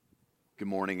Good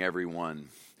morning, everyone.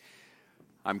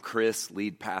 I'm Chris,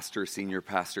 lead pastor, senior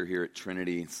pastor here at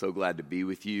Trinity. So glad to be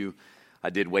with you.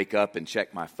 I did wake up and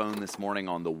check my phone this morning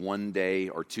on the 1 day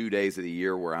or 2 days of the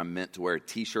year where I'm meant to wear a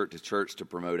t-shirt to church to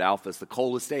promote Alpha. It's the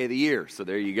coldest day of the year, so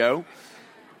there you go.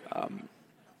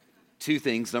 Two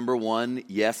things. Number one,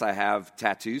 yes, I have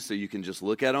tattoos, so you can just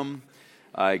look at them,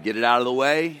 get it out of the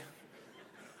way,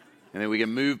 and then we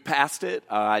can move past it.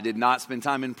 I did not spend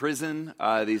time in prison.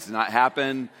 These did not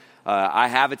happen. I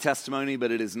have a testimony,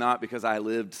 but it is not because I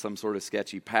lived some sort of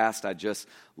sketchy past. I just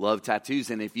love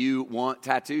tattoos. And if you want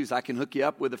tattoos, I can hook you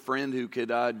up with a friend who could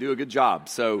do a good job.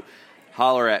 So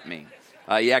holler at me.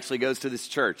 He actually goes to this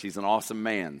church. He's an awesome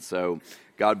man. So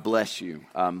God bless you.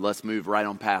 Let's move right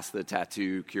on past the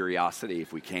tattoo curiosity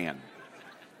if we can.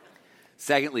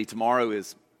 Secondly, tomorrow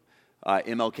is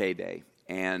MLK Day.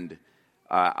 And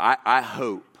I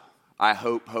hope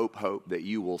that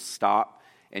you will stop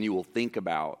and you will think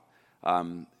about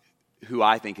who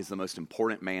I think is the most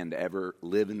important man to ever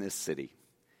live in this city.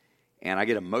 And I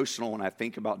get emotional when I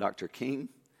think about Dr. King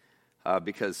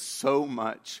because so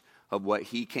much of what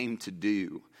he came to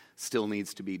do still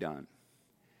needs to be done.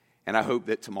 And I hope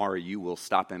that tomorrow you will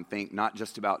stop and think not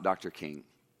just about Dr. King,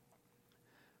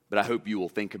 but I hope you will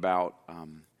think about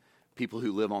people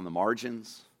who live on the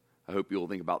margins. I hope you will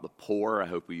think about the poor. I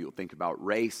hope you will think about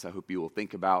race. I hope you will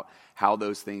think about how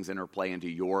those things interplay into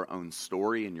your own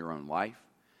story and your own life.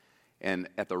 And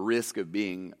at the risk of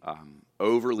being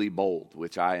overly bold,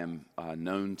 which I am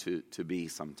known to be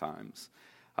sometimes,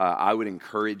 I would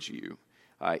encourage you,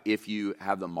 if you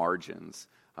have the margins,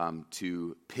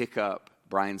 to pick up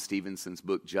Brian Stevenson's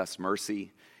book, Just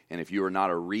Mercy. And if you are not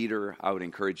a reader, I would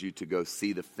encourage you to go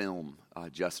see the film,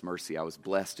 Just Mercy. I was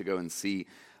blessed to go and see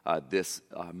this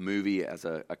movie as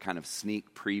a kind of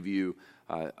sneak preview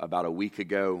about a week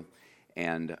ago.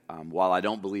 And while I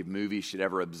don't believe movies should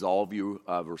ever absolve you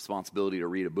of responsibility to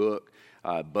read a book,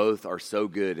 both are so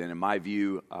good. And in my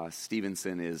view,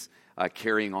 Stevenson is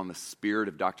carrying on the spirit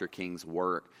of Dr. King's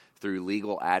work through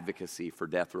legal advocacy for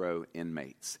death row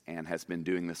inmates and has been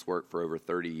doing this work for over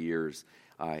 30 years.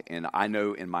 And I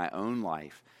know in my own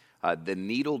life, the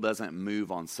needle doesn't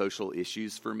move on social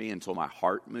issues for me until my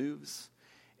heart moves.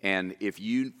 And if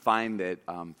you find that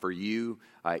for you,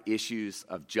 issues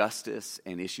of justice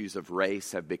and issues of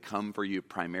race have become for you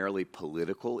primarily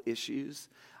political issues,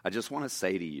 I just want to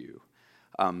say to you,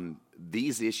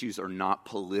 these issues are not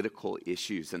political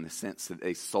issues in the sense that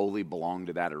they solely belong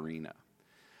to that arena.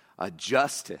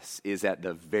 Justice is at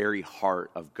the very heart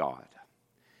of God.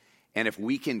 And if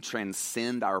we can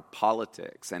transcend our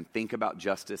politics and think about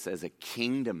justice as a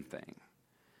kingdom thing,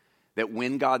 that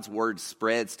when God's word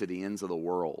spreads to the ends of the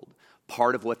world,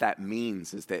 part of what that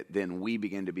means is that then we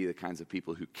begin to be the kinds of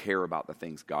people who care about the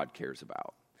things God cares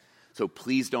about. So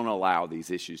please don't allow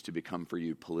these issues to become for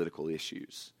you political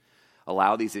issues.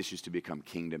 Allow these issues to become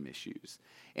kingdom issues.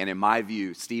 And in my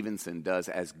view, Stevenson does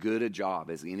as good a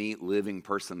job as any living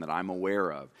person that I'm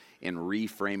aware of in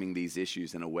reframing these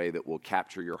issues in a way that will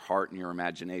capture your heart and your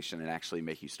imagination and actually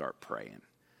make you start praying.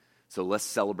 So let's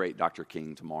celebrate Dr.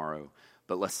 King tomorrow.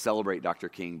 But let's celebrate Dr.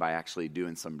 King by actually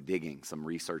doing some digging, some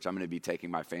research. I'm going to be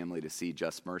taking my family to see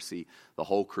Just Mercy, the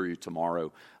whole crew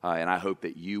tomorrow. And I hope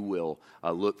that you will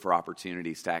look for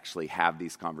opportunities to actually have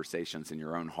these conversations in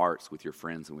your own hearts with your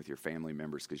friends and with your family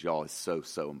members because y'all is so,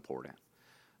 so important.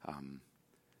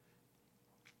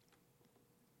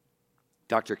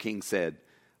 Dr. King said,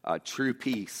 true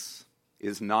peace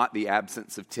is not the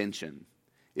absence of tension.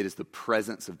 It is the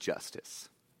presence of justice.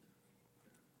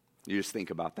 You just think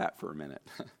about that for a minute.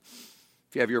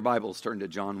 If you have your Bibles, turn to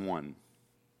John 1.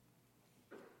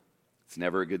 It's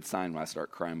never a good sign when I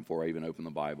start crying before I even open the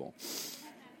Bible.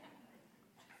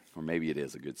 Or maybe it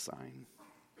is a good sign.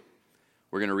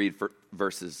 We're going to read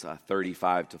verses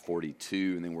 35 to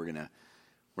 42, and then we're going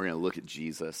to look at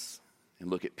Jesus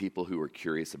and look at people who are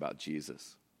curious about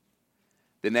Jesus.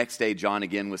 The next day, John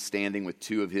again was standing with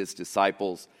two of his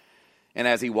disciples, and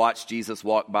as he watched Jesus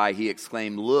walk by, he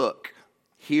exclaimed, "Look,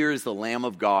 here is the Lamb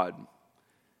of God."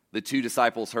 The two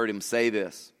disciples heard him say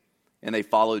this, and they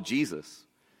followed Jesus.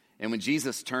 And when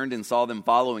Jesus turned and saw them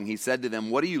following, he said to them,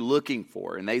 "What are you looking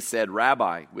for?" And they said,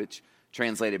 "Rabbi," which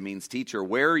translated means teacher,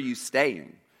 "where are you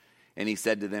staying?" And he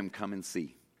said to them, "Come and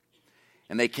see."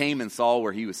 And they came and saw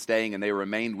where he was staying, and they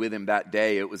remained with him that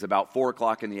day. It was about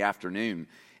 4:00 in the afternoon.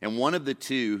 And one of the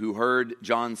two who heard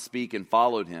John speak and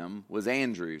followed him was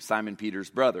Andrew, Simon Peter's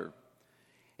brother.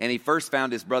 And he first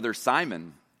found his brother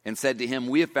Simon and said to him,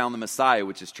 "We have found the Messiah,"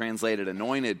 which is translated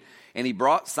anointed. And he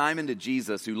brought Simon to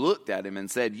Jesus, who looked at him and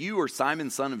said, "You are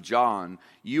Simon, son of John.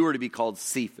 You are to be called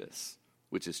Cephas,"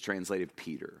 which is translated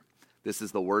Peter. This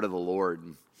is the word of the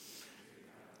Lord.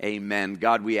 Amen.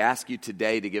 God, we ask you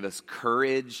today to give us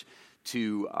courage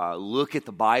to look at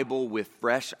the Bible with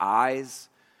fresh eyes.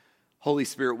 Holy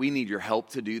Spirit, we need your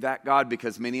help to do that, God,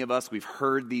 because many of us, we've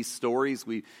heard these stories,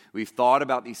 we've thought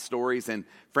about these stories, and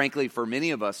frankly, for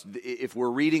many of us, if we're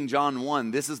reading John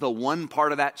 1, this is the one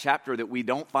part of that chapter that we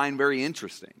don't find very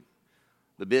interesting.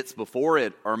 The bits before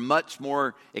it are much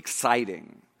more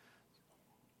exciting.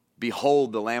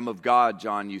 Behold, the Lamb of God,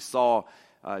 John, you saw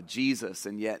Jesus,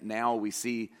 and yet now we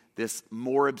see this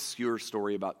more obscure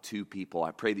story about two people. I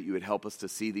pray that you would help us to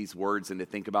see these words and to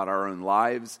think about our own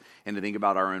lives and to think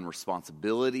about our own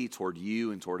responsibility toward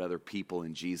you and toward other people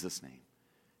in Jesus' name.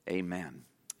 Amen.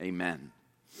 Amen.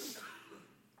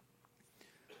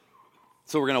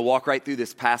 So we're going to walk right through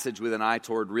this passage with an eye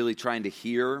toward really trying to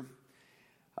hear.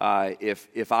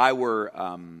 If I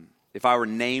were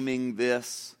naming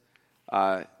this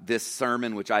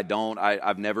sermon, which I don't,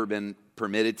 I've never been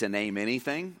permitted to name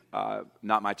anything,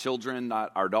 not my children,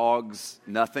 not our dogs,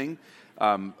 nothing.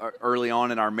 Early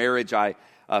on in our marriage, I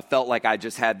felt like I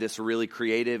just had this really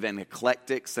creative and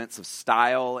eclectic sense of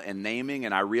style and naming,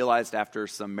 and I realized after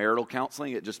some marital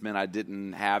counseling, it just meant I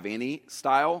didn't have any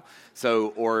style,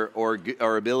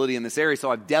 or ability in this area.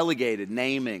 So I've delegated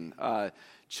naming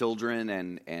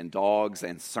children and dogs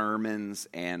and sermons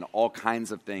and all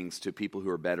kinds of things to people who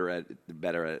are better at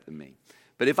it than me.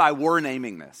 But if I were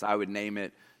naming this, I would name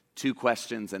it Two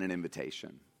Questions and an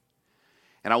Invitation.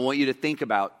 And I want you to think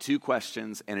about two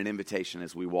questions and an invitation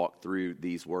as we walk through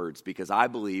these words, because I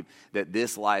believe that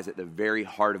this lies at the very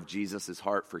heart of Jesus'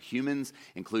 heart for humans,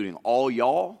 including all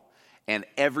y'all and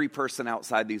every person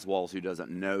outside these walls who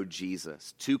doesn't know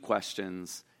Jesus. Two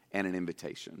questions and an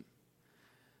invitation.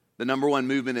 The number one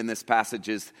movement in this passage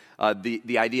is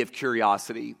the idea of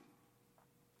curiosity.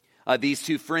 These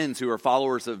two friends who are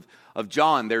followers of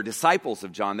John, they're disciples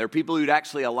of John. They're people who'd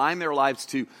actually align their lives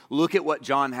to look at what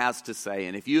John has to say.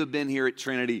 And if you have been here at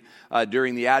Trinity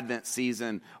during the Advent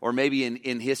season, or maybe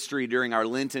in history during our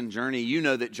Lenten journey, you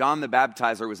know that John the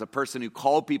Baptizer was a person who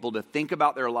called people to think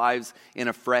about their lives in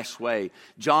a fresh way.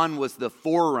 John was the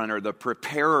forerunner, the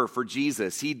preparer for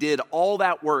Jesus. He did all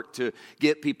that work to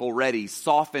get people ready,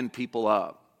 soften people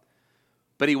up.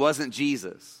 But he wasn't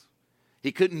Jesus.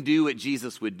 He couldn't do what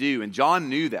Jesus would do, and John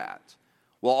knew that.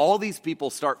 Well, all these people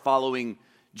start following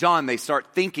John. They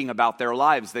start thinking about their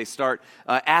lives. They start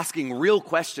asking real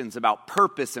questions about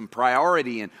purpose and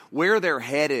priority and where they're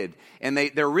headed. And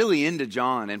they're really into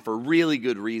John, and for really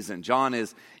good reason. John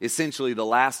is essentially the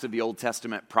last of the Old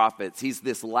Testament prophets. He's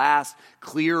this last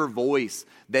clear voice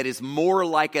that is more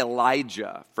like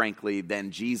Elijah, frankly, than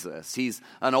Jesus. He's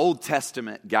an Old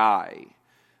Testament guy,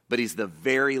 but he's the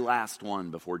very last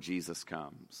one before Jesus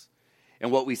comes.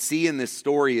 And what we see in this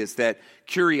story is that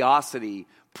curiosity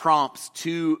prompts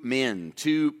two men,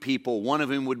 two people, one of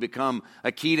whom would become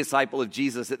a key disciple of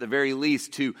Jesus at the very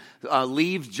least, to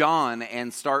leave John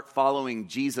and start following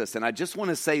Jesus. And I just want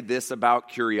to say this about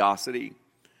curiosity.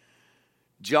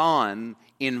 John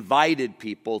invited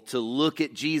people to look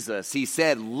at Jesus. He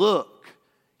said, "Look,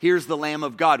 here's the Lamb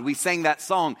of God." We sang that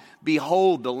song,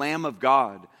 "Behold, the Lamb of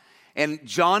God." And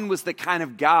John was the kind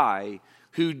of guy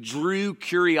who drew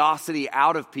curiosity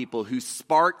out of people, who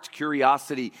sparked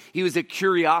curiosity. He was a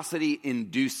curiosity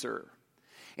inducer.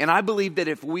 And I believe that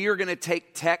if we are going to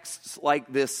take texts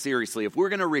like this seriously, if we're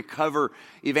going to recover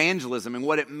evangelism and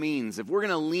what it means, if we're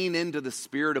going to lean into the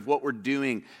spirit of what we're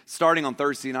doing starting on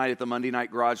Thursday night at the Monday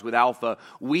Night Garage with Alpha,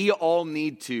 we all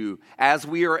need to, as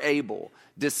we are able,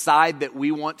 decide that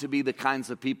we want to be the kinds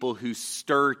of people who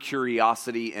stir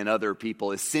curiosity in other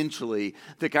people. Essentially,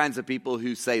 the kinds of people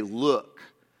who say, "Look,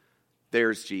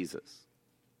 there's Jesus."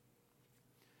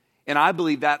 And I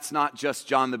believe that's not just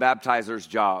John the Baptizer's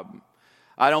job.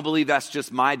 I don't believe that's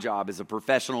just my job as a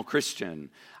professional Christian.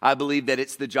 I believe that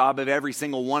it's the job of every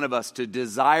single one of us to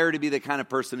desire to be the kind of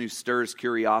person who stirs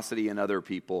curiosity in other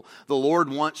people. The Lord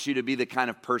wants you to be the kind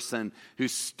of person who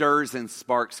stirs and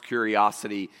sparks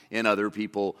curiosity in other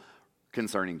people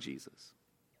concerning Jesus.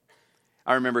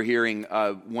 I remember hearing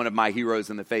one of my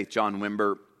heroes in the faith, John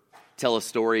Wimber, tell a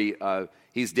story.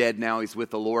 He's dead now, he's with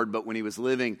the Lord, but when he was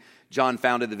living, John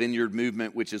founded the Vineyard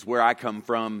Movement, which is where I come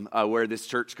from, where this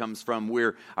church comes from,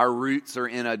 where our roots are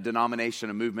in a denomination,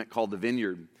 a movement called the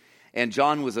Vineyard. And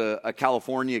John was a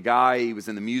California guy. He was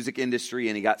in the music industry,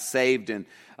 and he got saved. And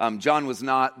John was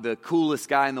not the coolest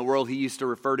guy in the world. He used to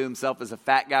refer to himself as a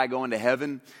fat guy going to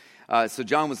heaven. So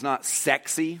John was not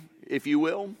sexy, if you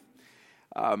will.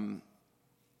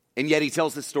 And yet he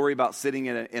tells this story about sitting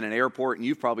in an airport, and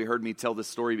you've probably heard me tell this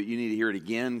story, but you need to hear it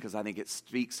again because I think it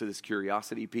speaks to this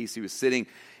curiosity piece. He was sitting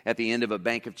at the end of a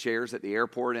bank of chairs at the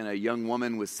airport, and a young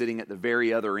woman was sitting at the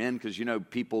very other end because, you know,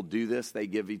 people do this. They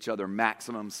give each other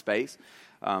maximum space.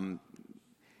 And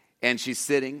she's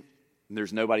sitting, and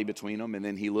there's nobody between them, and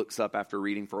then he looks up after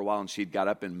reading for a while, and she'd got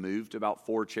up and moved about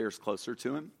 4 chairs closer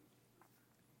to him.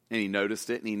 And he noticed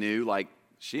it, and he knew, like,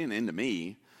 she ain't into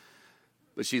me.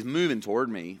 But she's moving toward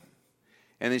me.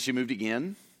 And then she moved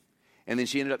again. And then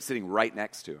she ended up sitting right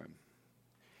next to him.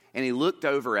 And he looked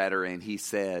over at her and he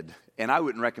said, and I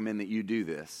wouldn't recommend that you do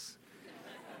this.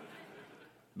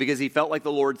 Because he felt like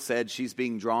the Lord said, she's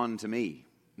being drawn to me.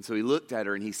 And so he looked at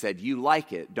her and he said, you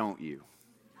like it, don't you?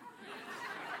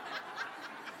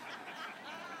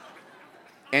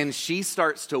 And she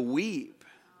starts to weep.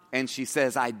 And she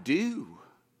says, I do.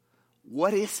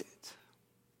 What is it?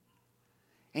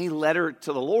 And he led her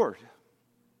to the Lord.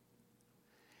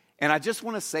 And I just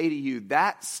want to say to you,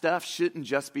 that stuff shouldn't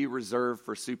just be reserved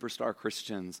for superstar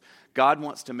Christians. God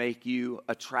wants to make you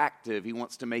attractive. He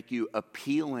wants to make you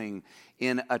appealing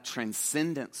in a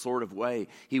transcendent sort of way.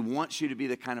 He wants you to be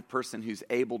the kind of person who's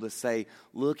able to say,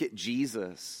 look at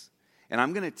Jesus. And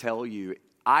I'm going to tell you,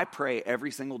 I pray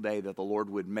every single day that the Lord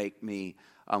would make me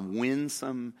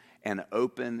winsome and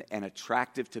open and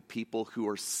attractive to people who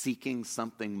are seeking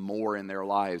something more in their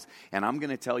lives. And I'm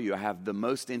going to tell you, I have the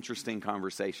most interesting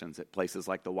conversations at places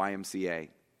like the YMCA,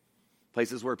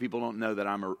 places where people don't know that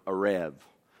I'm a Rev.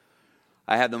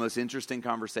 I have the most interesting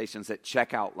conversations at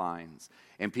checkout lines,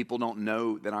 and people don't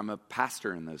know that I'm a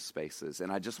pastor in those spaces.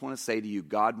 And I just want to say to you,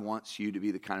 God wants you to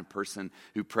be the kind of person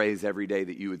who prays every day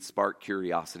that you would spark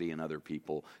curiosity in other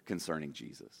people concerning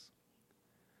Jesus.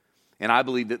 And I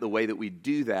believe that the way that we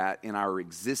do that in our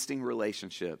existing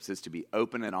relationships is to be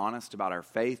open and honest about our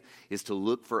faith, is to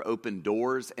look for open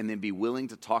doors, and then be willing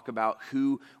to talk about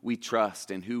who we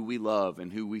trust and who we love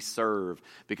and who we serve.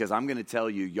 Because I'm going to tell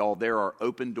you, y'all, there are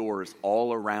open doors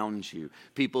all around you.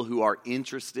 People who are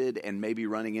interested and maybe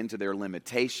running into their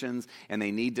limitations, and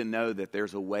they need to know that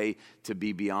there's a way to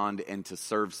be beyond and to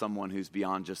serve someone who's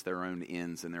beyond just their own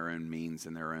ends and their own means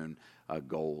and their own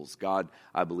goals. God,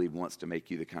 I believe, wants to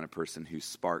make you the kind of person who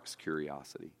sparks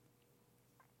curiosity.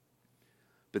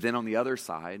 But then on the other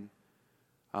side,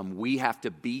 we have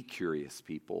to be curious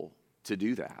people to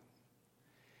do that.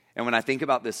 And when I think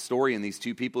about this story and these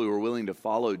two people who were willing to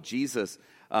follow Jesus,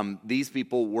 these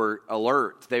people were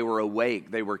alert, they were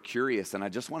awake, they were curious. And I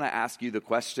just want to ask you the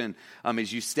question,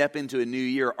 as you step into a new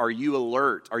year, are you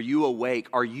alert? Are you awake?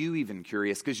 Are you even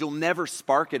curious? Because you'll never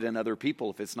spark it in other people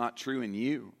if it's not true in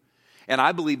you. And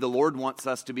I believe the Lord wants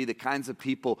us to be the kinds of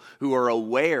people who are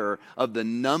aware of the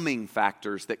numbing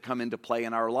factors that come into play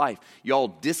in our life. Y'all,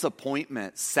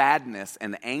 disappointment, sadness,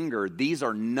 and anger, these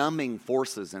are numbing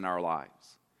forces in our lives.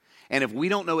 And if we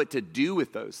don't know what to do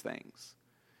with those things,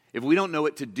 if we don't know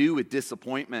what to do with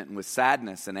disappointment and with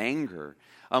sadness and anger,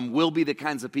 we'll be the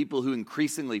kinds of people who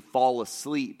increasingly fall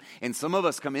asleep. And some of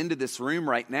us come into this room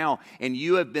right now, and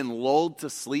you have been lulled to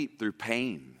sleep through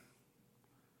pain.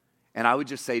 And I would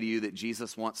just say to you that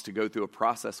Jesus wants to go through a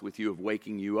process with you of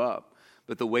waking you up.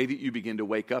 But the way that you begin to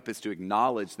wake up is to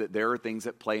acknowledge that there are things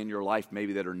at play in your life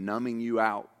maybe that are numbing you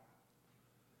out.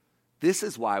 This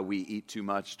is why we eat too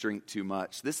much, drink too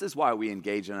much. This is why we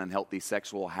engage in unhealthy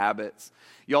sexual habits.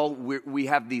 Y'all, we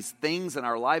have these things in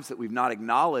our lives that we've not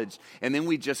acknowledged, and then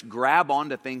we just grab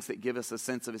onto things that give us a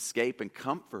sense of escape and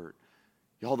comfort.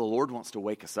 Y'all, the Lord wants to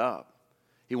wake us up.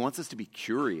 He wants us to be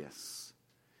curious.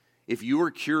 If you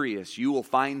are curious, you will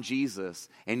find Jesus,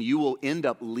 and you will end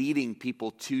up leading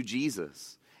people to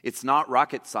Jesus. It's not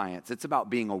rocket science. It's about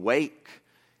being awake.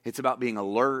 It's about being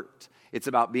alert. It's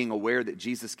about being aware that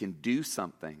Jesus can do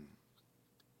something.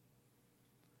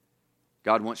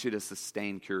 God wants you to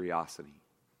sustain curiosity.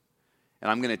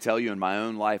 And I'm going to tell you, in my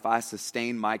own life, I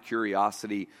sustain my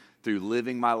curiosity through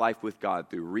living my life with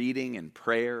God, through reading and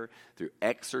prayer, through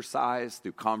exercise,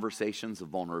 through conversations of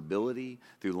vulnerability,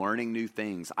 through learning new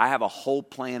things. I have a whole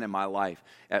plan in my life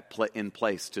in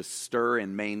place to stir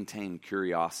and maintain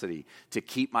curiosity, to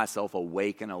keep myself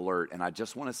awake and alert. And I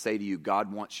just want to say to you,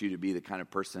 God wants you to be the kind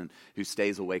of person who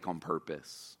stays awake on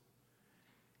purpose.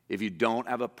 If you don't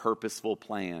have a purposeful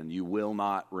plan, you will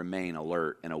not remain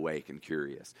alert and awake and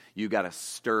curious. You got to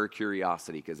stir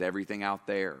curiosity, because everything out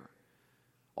there,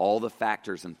 all the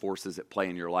factors and forces at play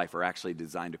in your life are actually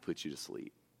designed to put you to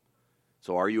sleep.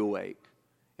 So are you awake?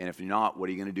 And if you're not, what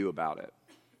are you going to do about it?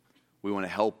 We want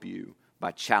to help you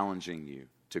by challenging you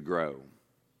to grow.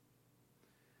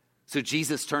 So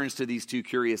Jesus turns to these two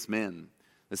curious men.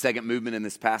 The second movement in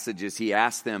this passage is he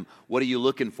asks them, what are you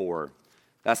looking for?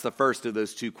 That's the first of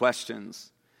those two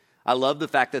questions. I love the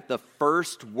fact that the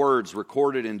first words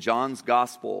recorded in John's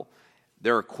gospel,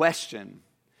 they're a question.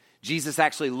 Jesus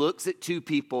actually looks at two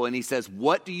people and he says,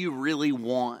 what do you really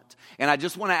want? And I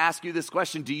just want to ask you this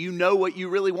question. Do you know what you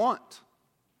really want?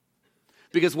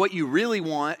 Because what you really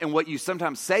want and what you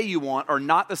sometimes say you want are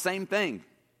not the same thing.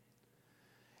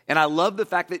 And I love the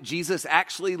fact that Jesus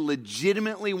actually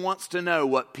legitimately wants to know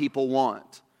what people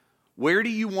want. Where do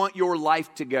you want your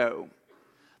life to go?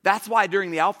 That's why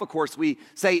during the Alpha Course we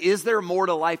say, is there more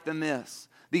to life than this?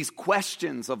 These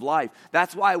questions of life.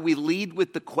 That's why we lead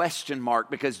with the question mark,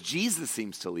 because Jesus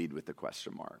seems to lead with the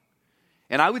question mark.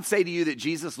 And I would say to you that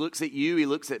Jesus looks at you, he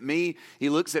looks at me, he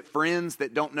looks at friends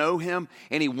that don't know him,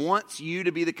 and he wants you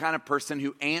to be the kind of person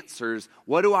who answers,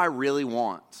 what do I really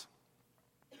want?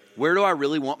 Where do I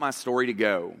really want my story to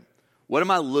go? What am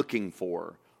I looking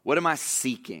for? What am I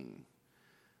seeking?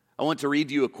 I want to read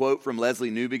you a quote from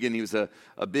Leslie Newbegin. He was a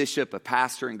bishop, a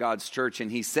pastor in God's church, and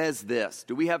he says this.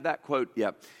 Do we have that quote?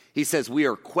 Yep. He says, we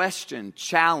are questioned,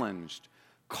 challenged,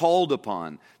 called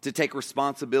upon to take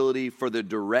responsibility for the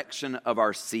direction of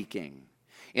our seeking.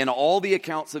 In all the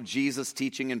accounts of Jesus'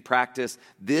 teaching and practice,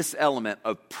 this element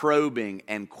of probing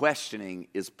and questioning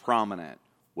is prominent.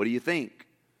 What do you think?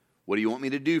 What do you want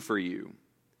me to do for you?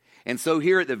 And so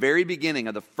here at the very beginning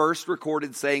of the first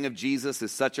recorded saying of Jesus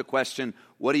is such a question,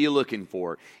 what are you looking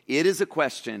for? It is a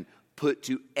question put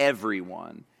to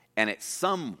everyone, and at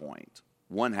some point,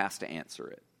 one has to answer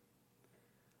it.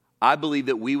 I believe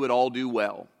that we would all do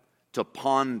well to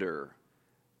ponder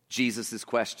Jesus'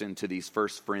 question to these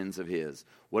first friends of his.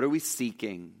 What are we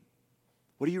seeking?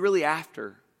 What are you really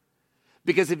after?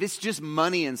 Because if it's just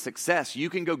money and success,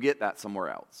 you can go get that somewhere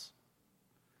else.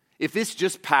 If it's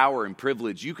just power and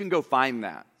privilege, you can go find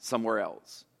that somewhere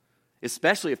else,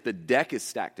 especially if the deck is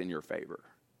stacked in your favor.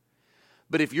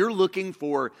 But if you're looking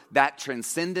for that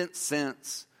transcendent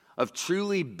sense of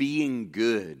truly being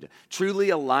good,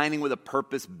 truly aligning with a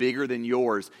purpose bigger than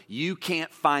yours, you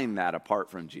can't find that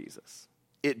apart from Jesus.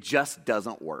 It just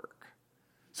doesn't work.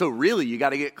 So really, you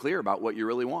got to get clear about what you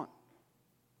really want,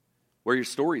 where your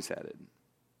story's headed.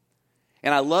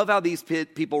 And I love how these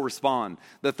people respond.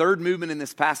 The third movement in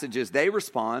this passage is they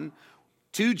respond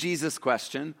to Jesus'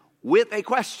 question with a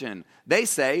question. They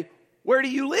say, where do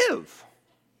you live?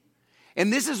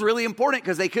 And this is really important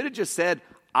because they could have just said,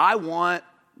 I want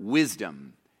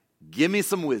wisdom. Give me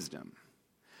some wisdom.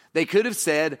 They could have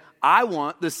said, I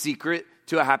want the secret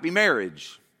to a happy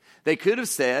marriage. They could have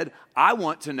said, I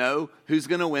want to know who's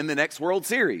going to win the next World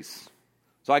Series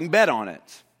so I can bet on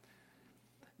it.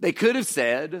 They could have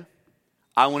said,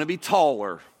 I want to be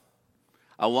taller.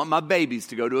 I want my babies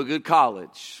to go to a good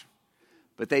college.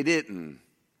 But they didn't.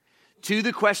 To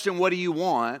the question, what do you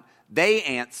want? They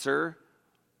answer,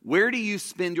 where do you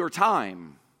spend your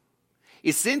time?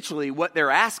 Essentially, what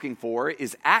they're asking for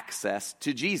is access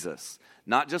to Jesus.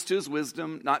 Not just to his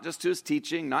wisdom, not just to his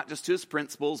teaching, not just to his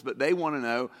principles, but they want to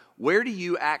know, where do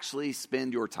you actually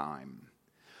spend your time?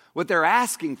 What they're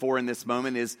asking for in this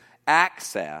moment is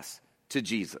access to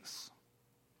Jesus.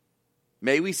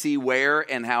 May we see where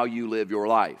and how you live your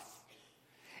life.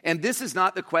 And this is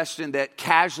not the question that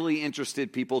casually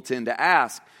interested people tend to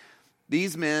ask.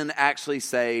 These men actually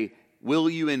say, will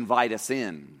you invite us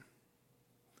in?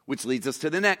 Which leads us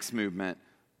to the next movement,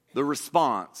 the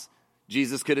response.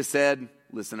 Jesus could have said,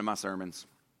 listen to my sermons.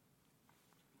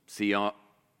 See you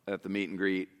at the meet and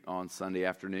greet on Sunday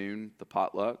afternoon, the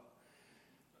potluck.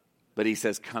 But he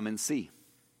says, come and see.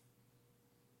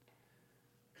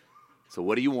 So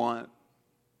what do you want?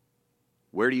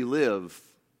 Where do you live?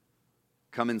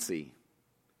 Come and see.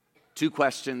 Two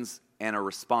questions and a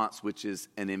response, which is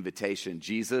an invitation.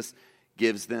 Jesus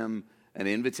gives them an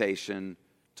invitation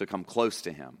to come close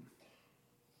to him.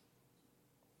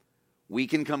 We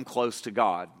can come close to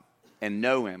God and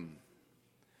know him.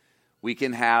 We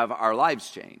can have our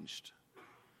lives changed.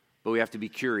 But we have to be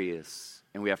curious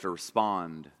and we have to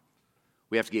respond.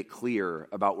 We have to get clear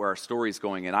about where our story is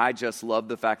going. And I just love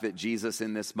the fact that Jesus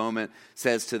in this moment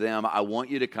says to them, I want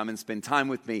you to come and spend time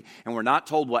with me. And we're not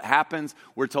told what happens.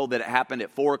 We're told that it happened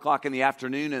at 4 o'clock in the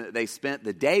afternoon and that they spent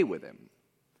the day with him.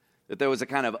 That there was a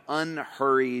kind of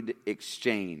unhurried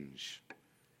exchange.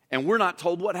 And we're not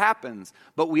told what happens,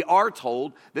 but we are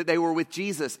told that they were with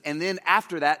Jesus. And then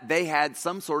after that, they had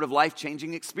some sort of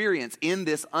life-changing experience in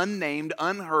this unnamed,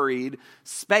 unhurried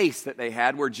space that they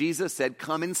had where Jesus said,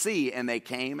 come and see. And they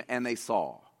came and they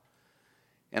saw.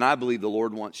 And I believe the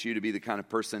Lord wants you to be the kind of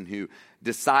person who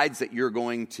decides that you're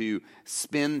going to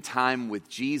spend time with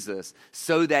Jesus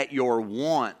so that your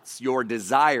wants, your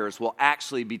desires will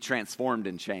actually be transformed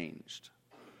and changed.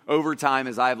 Over time,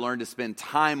 as I've learned to spend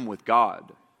time with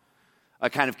God, a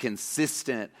kind of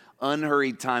consistent,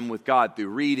 unhurried time with God through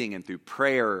reading and through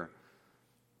prayer,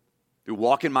 through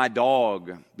walking my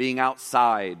dog, being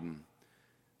outside,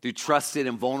 through trusted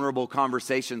and vulnerable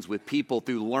conversations with people,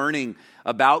 through learning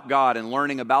about God and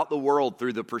learning about the world,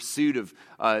 through the pursuit of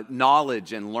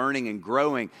knowledge and learning and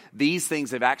growing. These things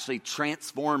have actually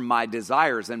transformed my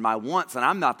desires and my wants, and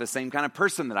I'm not the same kind of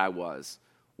person that I was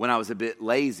when I was a bit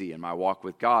lazy in my walk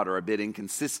with God or a bit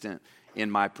inconsistent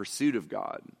in my pursuit of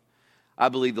God. I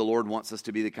believe the Lord wants us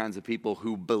to be the kinds of people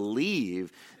who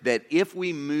believe that if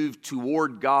we move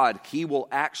toward God, He will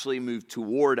actually move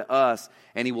toward us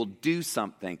and He will do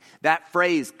something. That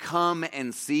phrase, come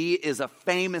and see, is a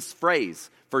famous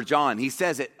phrase for John. He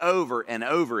says it over and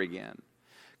over again.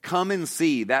 Come and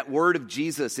see. That word of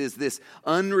Jesus is this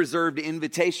unreserved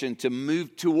invitation to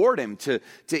move toward Him, to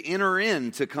enter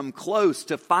in, to come close,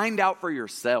 to find out for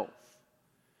yourself.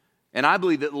 And I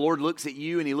believe that the Lord looks at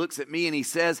you and He looks at me and He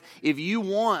says, if you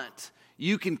want,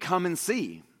 you can come and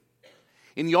see.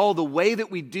 And y'all, the way that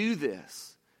we do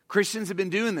this, Christians have been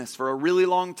doing this for a really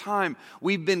long time.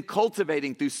 We've been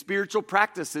cultivating through spiritual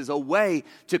practices a way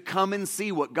to come and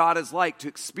see what God is like, to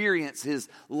experience His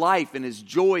life and His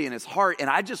joy and His heart. And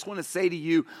I just want to say to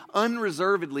you,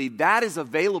 unreservedly, that is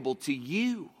available to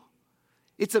you.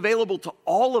 It's available to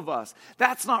all of us.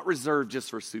 That's not reserved just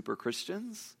for super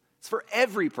Christians. It's for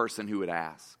every person who would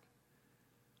ask.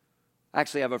 I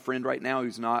actually have a friend right now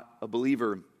who's not a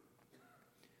believer.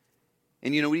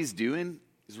 And you know what he's doing?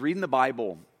 He's reading the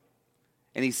Bible.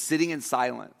 And he's sitting in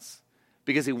silence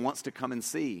because he wants to come and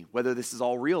see whether this is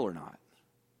all real or not.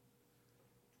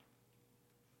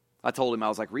 I told him, I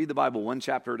was like, read the Bible one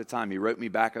chapter at a time. He wrote me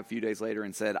back a few days later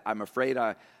and said, I'm afraid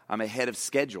I'm ahead of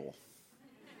schedule.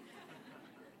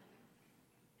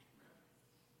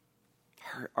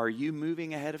 Are you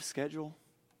moving ahead of schedule?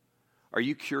 Are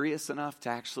you curious enough to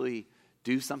actually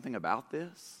do something about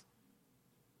this?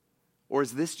 Or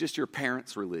is this just your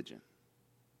parents' religion?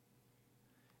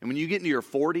 And when you get into your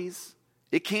 40s,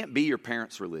 it can't be your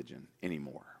parents' religion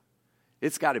anymore.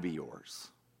 It's got to be yours.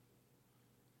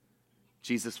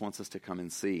 Jesus wants us to come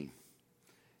and see.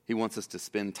 He wants us to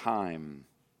spend time.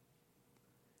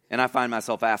 And I find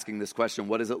myself asking this question,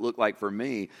 what does it look like for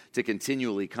me to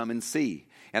continually come and see?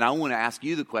 And I want to ask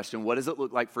you the question, what does it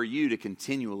look like for you to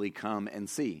continually come and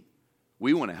see?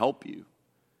 We want to help you.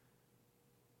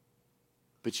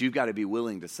 But you've got to be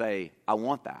willing to say, I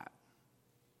want that.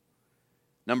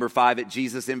 Number 5, at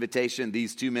Jesus' invitation,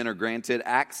 these two men are granted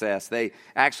access. They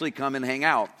actually come and hang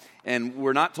out. And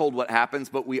we're not told what happens,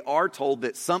 but we are told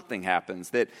that something happens,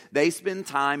 that they spend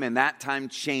time and that time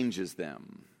changes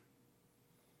them.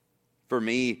 For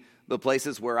me, the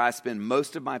places where I spend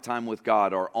most of my time with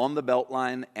God are on the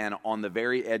Beltline and on the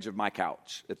very edge of my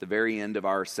couch, at the very end of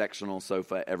our sectional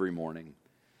sofa every morning.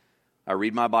 I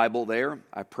read my Bible there,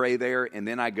 I pray there, and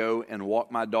then I go and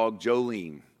walk my dog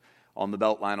Jolene on the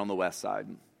Beltline on the west side.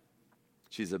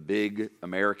 She's a big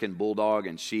American bulldog,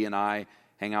 and she and I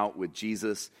hang out with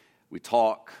Jesus. We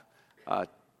talk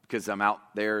because I'm out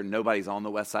there. Nobody's on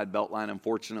the west side Beltline,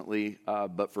 unfortunately.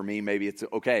 But for me, maybe it's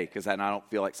okay because I don't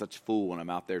feel like such a fool when I'm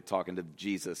out there talking to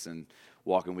Jesus and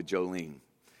walking with Jolene.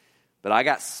 But I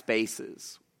got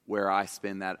spaces where I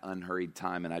spend that unhurried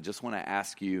time, and I just want to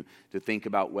ask you to think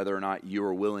about whether or not you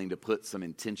are willing to put some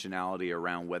intentionality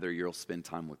around whether you'll spend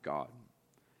time with God.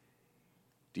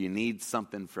 Do you need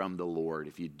something from the Lord?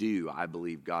 If you do, I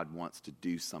believe God wants to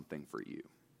do something for you.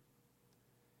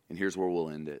 And here's where we'll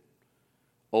end it.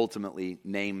 Ultimately,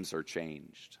 names are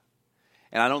changed.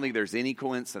 And I don't think there's any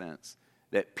coincidence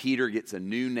that Peter gets a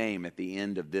new name at the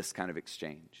end of this kind of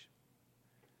exchange.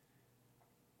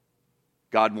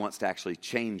 God wants to actually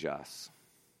change us.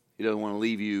 He doesn't want to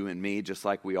leave you and me just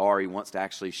like we are. He wants to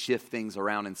actually shift things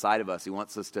around inside of us. He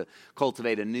wants us to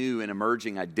cultivate a new and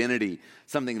emerging identity,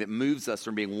 something that moves us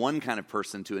from being one kind of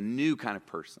person to a new kind of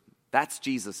person. That's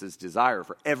Jesus' desire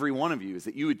for every one of you, is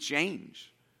that you would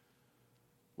change.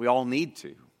 We all need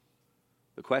to.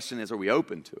 The question is, are we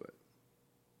open to it?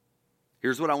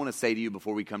 Here's what I want to say to you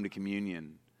before we come to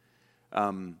communion.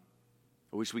 I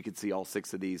wish we could see all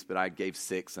 6 of these, but I gave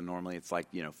 6, and normally it's like,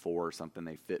 4 or something.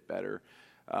 They fit better.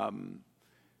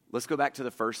 Let's go back to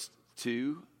the first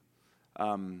 2.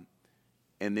 And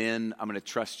then I'm going to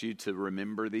trust you to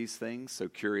remember these things. So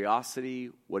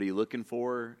curiosity, what are you looking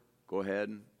for? Go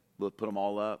ahead, put them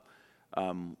all up.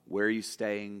 Where are you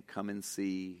staying? Come and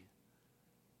see.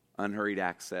 Unhurried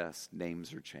access,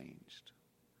 names are changed.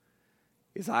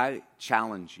 As I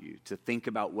challenge you to think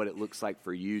about what it looks like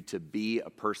for you to be a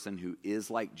person who is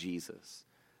like Jesus,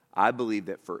 I believe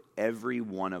that for every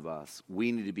one of us,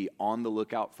 we need to be on the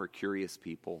lookout for curious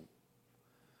people.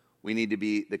 We need to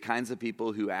be the kinds of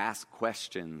people who ask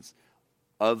questions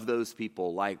of those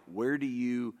people, like, where do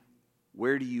you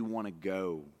want to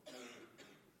go?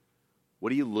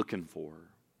 What are you looking for?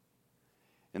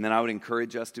 And then I would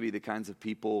encourage us to be the kinds of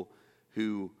people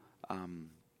who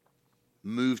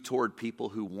move toward people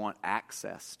who want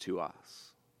access to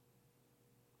us,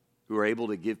 who are able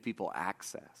to give people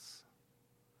access.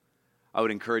 I would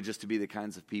encourage us to be the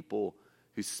kinds of people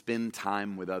who spend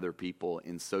time with other people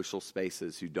in social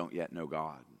spaces who don't yet know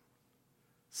God,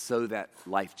 so that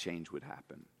life change would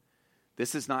happen.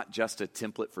 This is not just a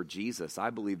template for Jesus. I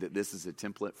believe that this is a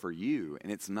template for you,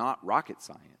 and it's not rocket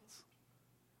science.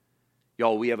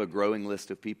 Y'all, we have a growing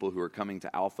list of people who are coming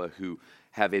to Alpha who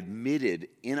have admitted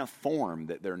in a form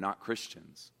that they're not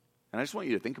Christians. And I just want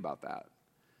you to think about that.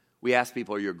 We ask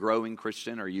people, are you a growing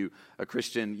Christian? Are you a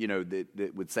Christian,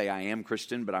 that would say, I am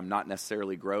Christian, but I'm not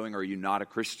necessarily growing? Or are you not a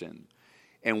Christian?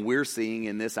 And we're seeing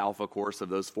in this Alpha course of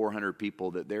those 400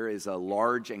 people that there is a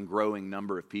large and growing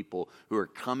number of people who are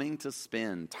coming to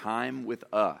spend time with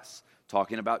us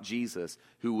talking about Jesus,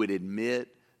 who would admit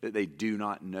that they do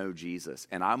not know Jesus.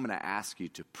 And I'm going to ask you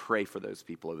to pray for those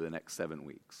people over the next 7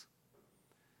 weeks.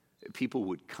 That people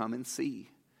would come and see,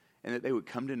 and that they would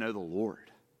come to know the Lord.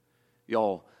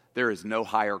 Y'all, there is no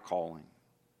higher calling,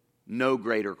 no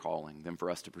greater calling than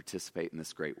for us to participate in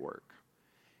this great work.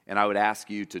 And I would ask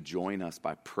you to join us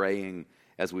by praying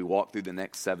as we walk through the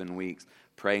next 7 weeks,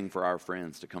 praying for our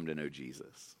friends to come to know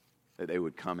Jesus, that they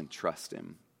would come and trust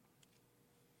him.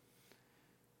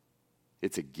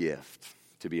 It's a gift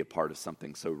to be a part of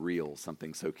something so real,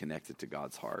 something so connected to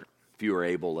God's heart. If you are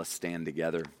able, let's stand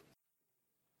together.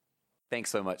 Thanks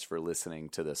so much for listening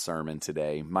to the sermon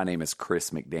today. My name is Chris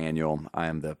McDaniel. I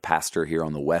am the pastor here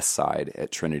on the west side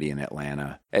at Trinity in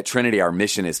Atlanta. At Trinity, our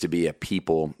mission is to be a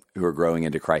people who are growing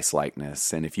into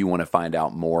Christ-likeness. And if you want to find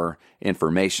out more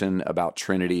information about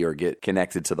Trinity or get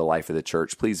connected to the life of the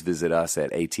church, please visit us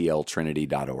at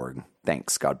atltrinity.org.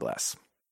 Thanks. God bless.